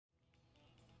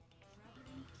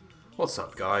What's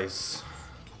up, guys?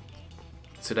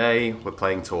 Today we're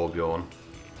playing Torbjörn,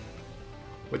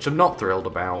 which I'm not thrilled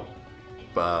about,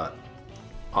 but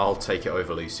I'll take it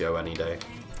over Lucio any day.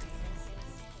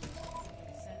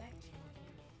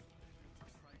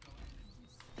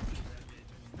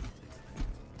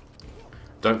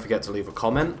 Don't forget to leave a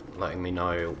comment letting me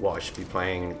know what I should be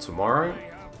playing tomorrow.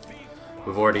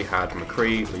 We've already had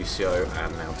McCree, Lucio,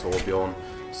 and now Torbjörn,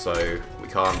 so we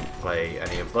can't play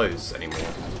any of those anymore.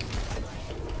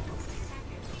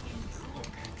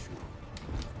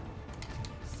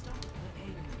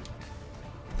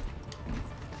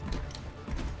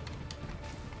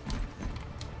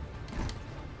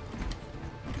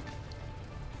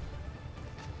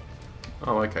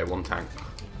 Oh, okay, one tank.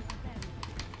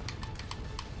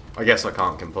 I guess I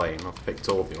can't complain, I've picked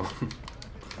Torbjörn.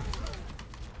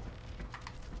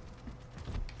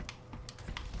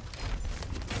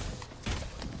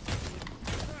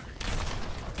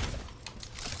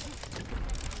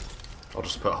 I'll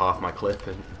just put half my clip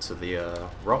into the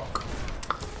rock.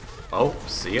 Oh,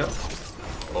 see ya.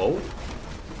 Oh.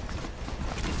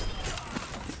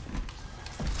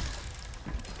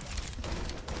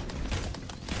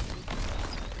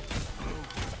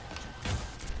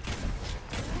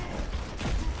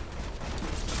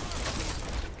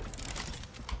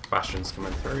 Bastion's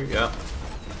coming through, yeah.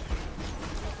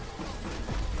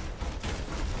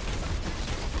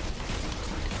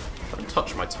 Don't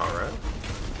touch my turret.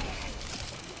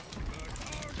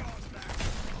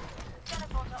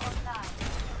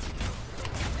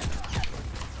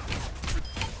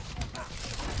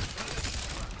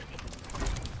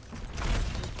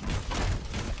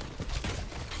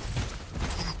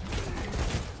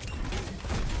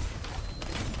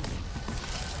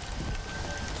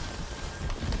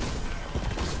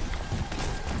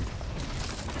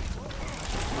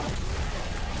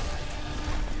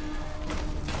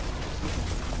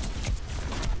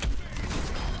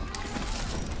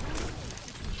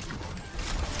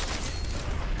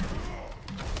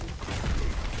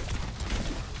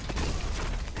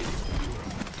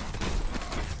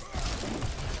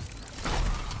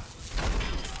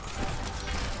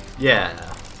 Yeah.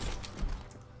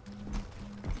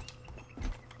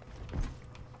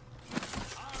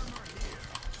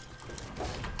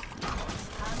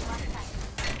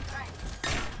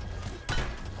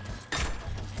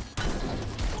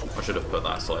 I should have put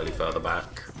that slightly further back.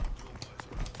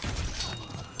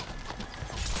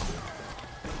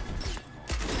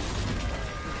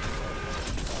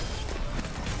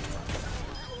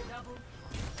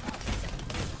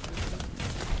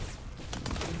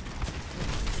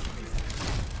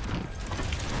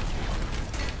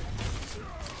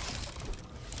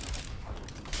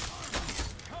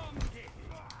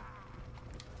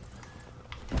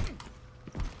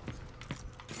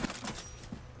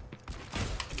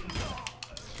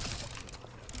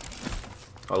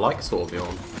 I like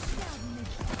Torbjörn.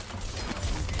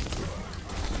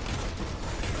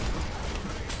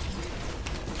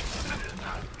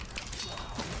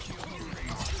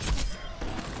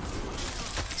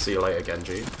 See you later,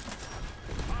 Genji.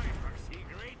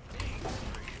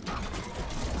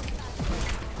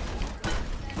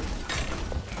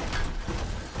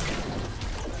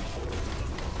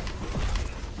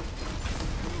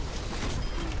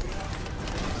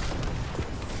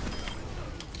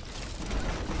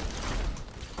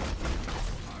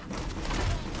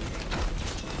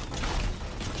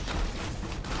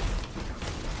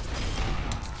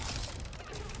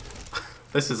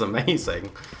 This is amazing.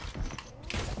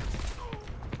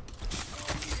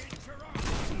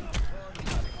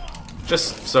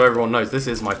 Just so everyone knows, this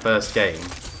is my first game.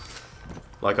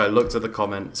 Like, I looked at the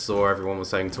comments, saw everyone was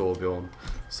saying Torbjörn.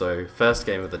 So, first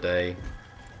game of the day.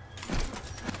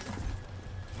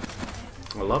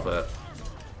 I love it.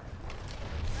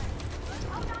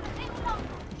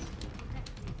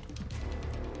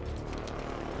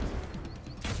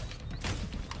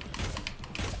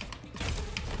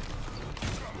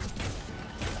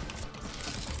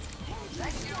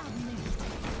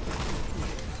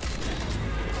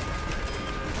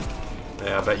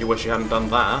 Yeah, I bet you wish you hadn't done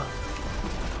that.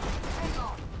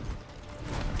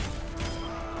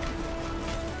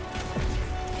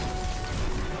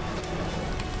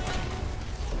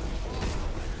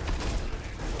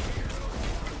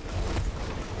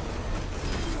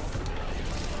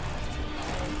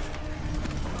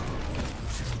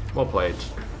 Well played.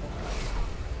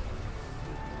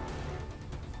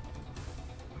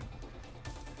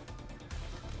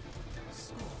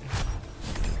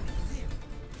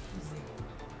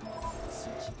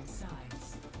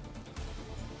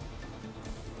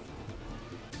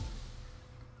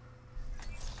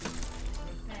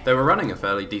 They were running a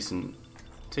fairly decent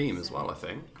team as well, I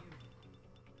think.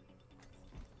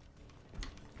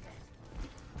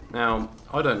 Now,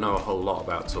 I don't know a whole lot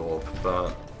about Torb,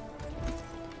 but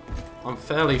I'm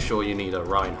fairly sure you need a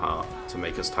Reinhardt to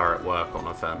make his turret work on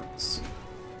a fence.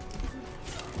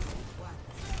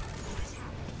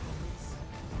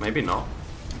 Maybe not.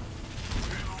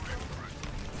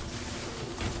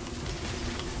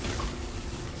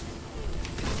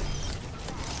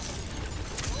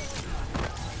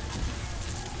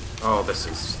 Oh, this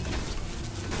is...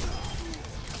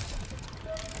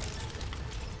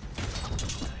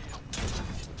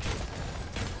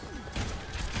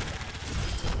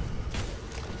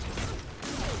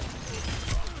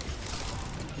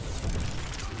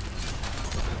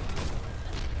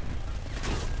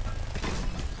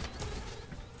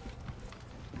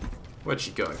 Where'd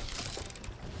she go?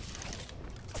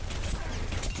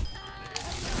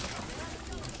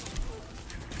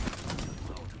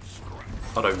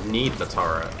 I don't need the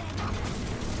turret.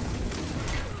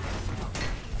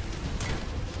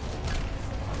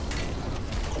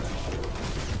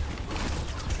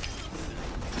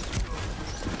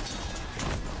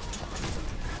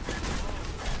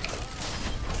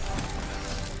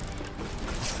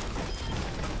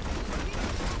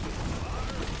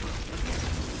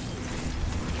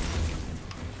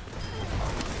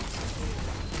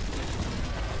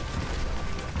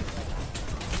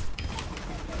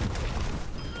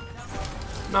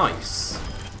 Nice.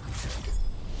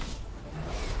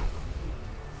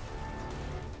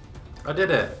 I did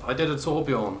it. I did a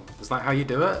Torbjörn. Is that how you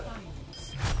do it?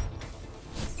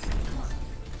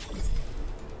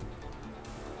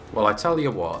 Well, I tell you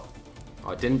what.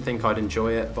 I didn't think I'd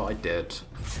enjoy it, but I did.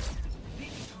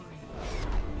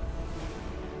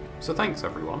 So thanks,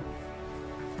 everyone.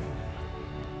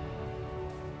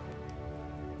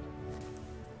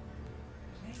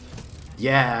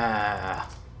 Yeah!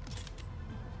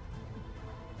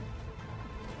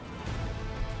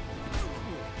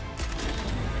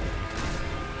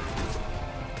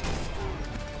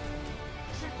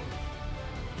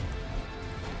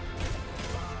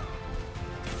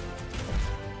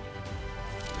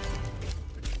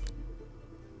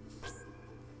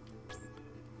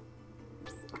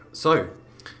 So,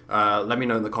 let me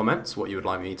know in the comments what you would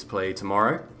like me to play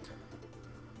tomorrow.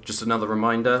 Just another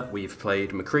reminder, we've played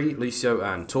McCree, Lucio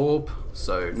and Torb,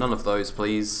 so none of those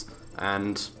please.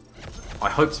 And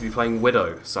I hope to be playing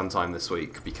Widow sometime this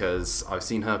week, because I've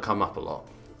seen her come up a lot.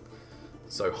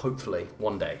 So hopefully,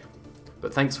 one day.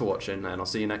 But thanks for watching, and I'll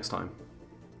see you next time.